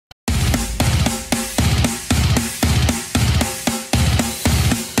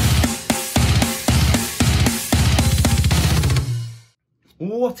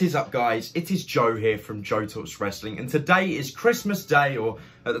What is up, guys? It is Joe here from JoeTalksWrestling, and today is Christmas Day, or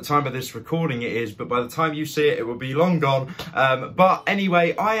at the time of this recording it is, but by the time you see it, it will be long gone. But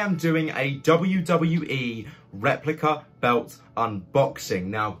anyway, I am doing a WWE Replica belt unboxing.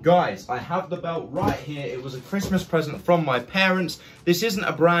 Now, guys, I have the belt right here. It was a Christmas present from my parents. This isn't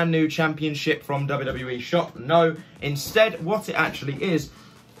a brand new championship from WWE shop, no. Instead, what it actually is,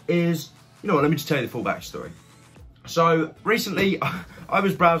 you know what, let me just tell you the full backstory. So, recently, I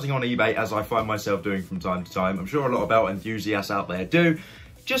was browsing on eBay, as I find myself doing from time to time. I'm sure a lot of belt enthusiasts out there do.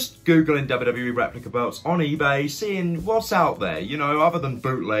 Just Googling WWE replica belts on eBay, seeing what's out there, you know, other than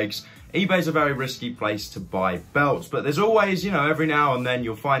bootlegs. eBay's a very risky place to buy belts, but there's always, you know, every now and then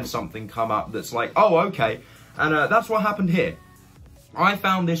you'll find something come up that's like, oh, okay. And that's what happened here. I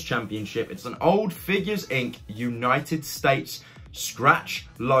found this championship. It's an old Figures Inc. United States Scratch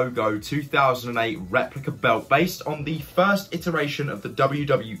Logo 2008 replica belt based on the first iteration of the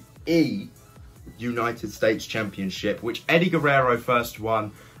WWE United States Championship, which Eddie Guerrero first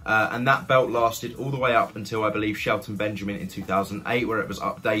won, and that belt lasted all the way up until, I believe, Shelton Benjamin in 2008, where it was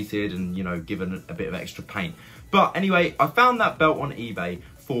updated and, you know, given a bit of extra paint. But anyway, I found that belt on eBay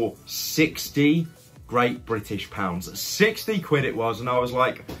for 60 Great British pounds. 60 quid it was, and I was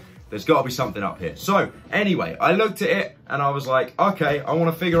like, there's got to be something up here. So, anyway, I looked at it, and I was like, okay, I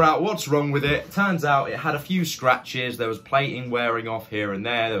want to figure out what's wrong with it. Turns out it had a few scratches. There was plating wearing off here and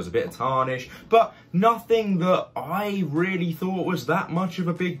there. There was a bit of tarnish. But nothing that I really thought was that much of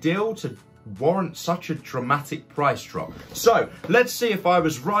a big deal to warrant such a dramatic price drop. So, let's see if I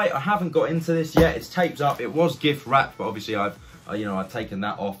was right. I haven't got into this yet. It's taped up. It was gift wrapped, but obviously I've taken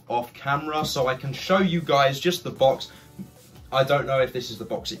that off camera so I can show you guys just the box. I don't know if this is the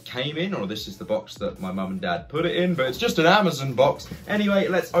box it came in or this is the box that my mum and dad put it in, but it's just an Amazon box. Anyway,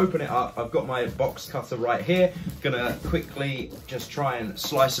 let's open it up. I've got my box cutter right here. Gonna quickly just try and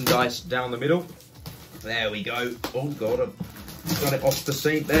slice and dice down the middle. There we go. Oh God, I've got it off the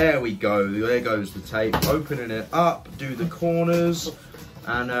seat. There we go. There goes the tape. Opening it up, do the corners.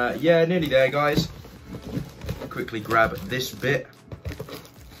 And yeah, nearly there, guys. Quickly grab this bit.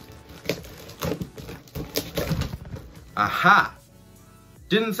 Aha!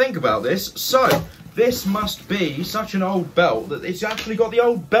 Didn't think about this. So, this must be such an old belt that it's actually got the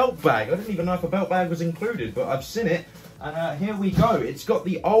old belt bag. I didn't even know if a belt bag was included, but I've seen it. And here we go. It's got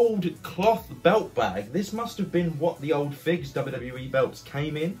the old cloth belt bag. This must have been what the old Figs WWE belts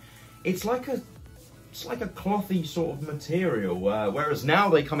came in. It's like a clothy sort of material, whereas now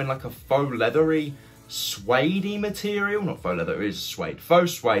they come in like a faux leathery, suede-y material. Not faux leather, it is suede. Faux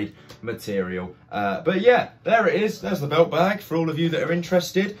suede material. But yeah, there it is. There's the belt bag for all of you that are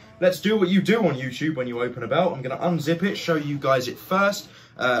interested. Let's do what you do on YouTube when you open a belt. I'm going to unzip it, show you guys it first.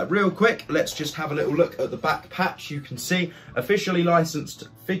 Real quick, let's just have a little look at the back patch. You can see officially licensed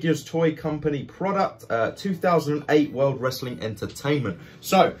Figures Toy Company product, 2008 World Wrestling Entertainment.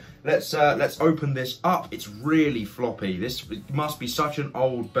 So let's open this up. It's really floppy. This must be such an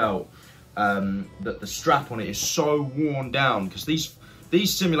old belt. That the strap on it is so worn down, because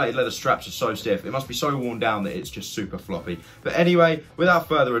these simulated leather straps are so stiff. It must be so worn down that it's just super floppy. But anyway, without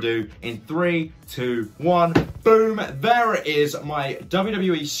further ado, in 3, 2, 1, boom, there it is, my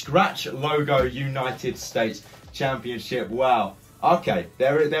WWE Scratch Logo United States Championship. Wow. Okay,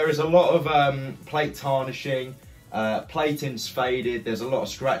 there is a lot of plate tarnishing. Plating's faded, there's a lot of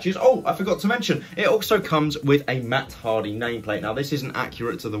scratches. Oh, I forgot to mention, it also comes with a Matt Hardy nameplate. Now, this isn't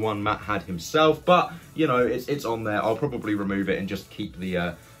accurate to the one Matt had himself, but, you know, it's on there. I'll probably remove it and just keep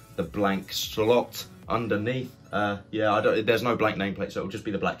the blank slot underneath. Yeah, there's no blank nameplate, so it'll just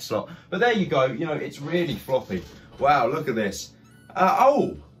be the black slot. But there you go, you know, it's really floppy. Wow, look at this.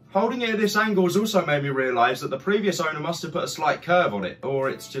 Oh, holding it at this angle has also made me realise that the previous owner must have put a slight curve on it, or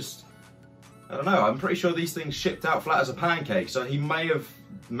it's just, I don't know, I'm pretty sure these things shipped out flat as a pancake, so he may have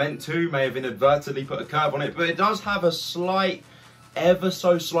meant to, may have inadvertently put a curve on it, but it does have a slight, ever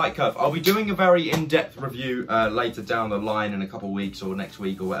so slight curve. I'll be doing a very in-depth review later down the line in a couple of weeks or next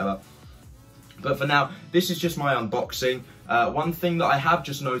week or whatever. But for now, this is just my unboxing. One thing that I have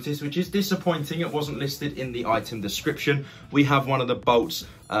just noticed, which is disappointing, it wasn't listed in the item description. We have one of the bolts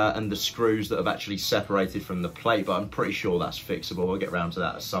and the screws that have actually separated from the plate, but I'm pretty sure that's fixable. We'll get around to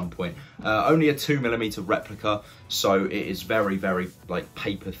that at some point. Only a 2mm replica, so it is very, very like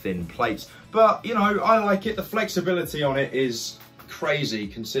paper thin plates. But, you know, I like it. The flexibility on it is crazy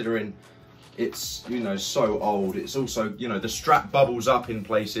considering it's, you know, so old. It's also, you know, the strap bubbles up in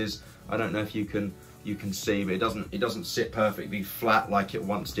places. I don't know if you can see, but it doesn't sit perfectly flat like it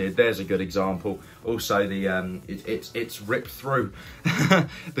once did. There's a good example. Also, it's ripped through.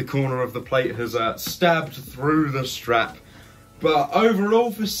 The corner of the plate has stabbed through the strap. But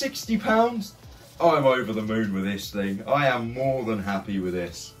overall, for £60, I'm over the moon with this thing. I am more than happy with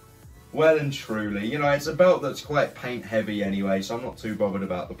this. Well and truly, you know, it's a belt that's quite paint heavy anyway, so I'm not too bothered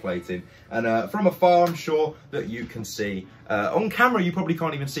about the plating. And from afar, I'm sure that you can see. On camera, you probably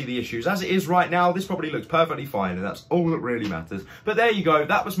can't even see the issues. As it is right now, this probably looks perfectly fine, and that's all that really matters. But there you go,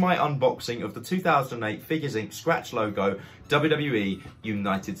 that was my unboxing of the 2008 Figures Inc. Scratch Logo WWE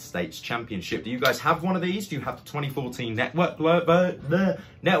United States Championship. Do you guys have one of these? Do you have the 2014 Network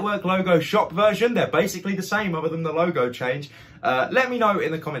Logo shop version? They're basically the same other than the logo change. Let me know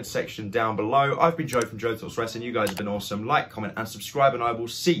in the comments section down below. I've been Joe from JoeTalksWrestling. You guys have been awesome. Like, comment, and subscribe, and I will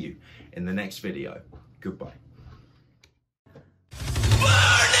see you in the next video. Goodbye.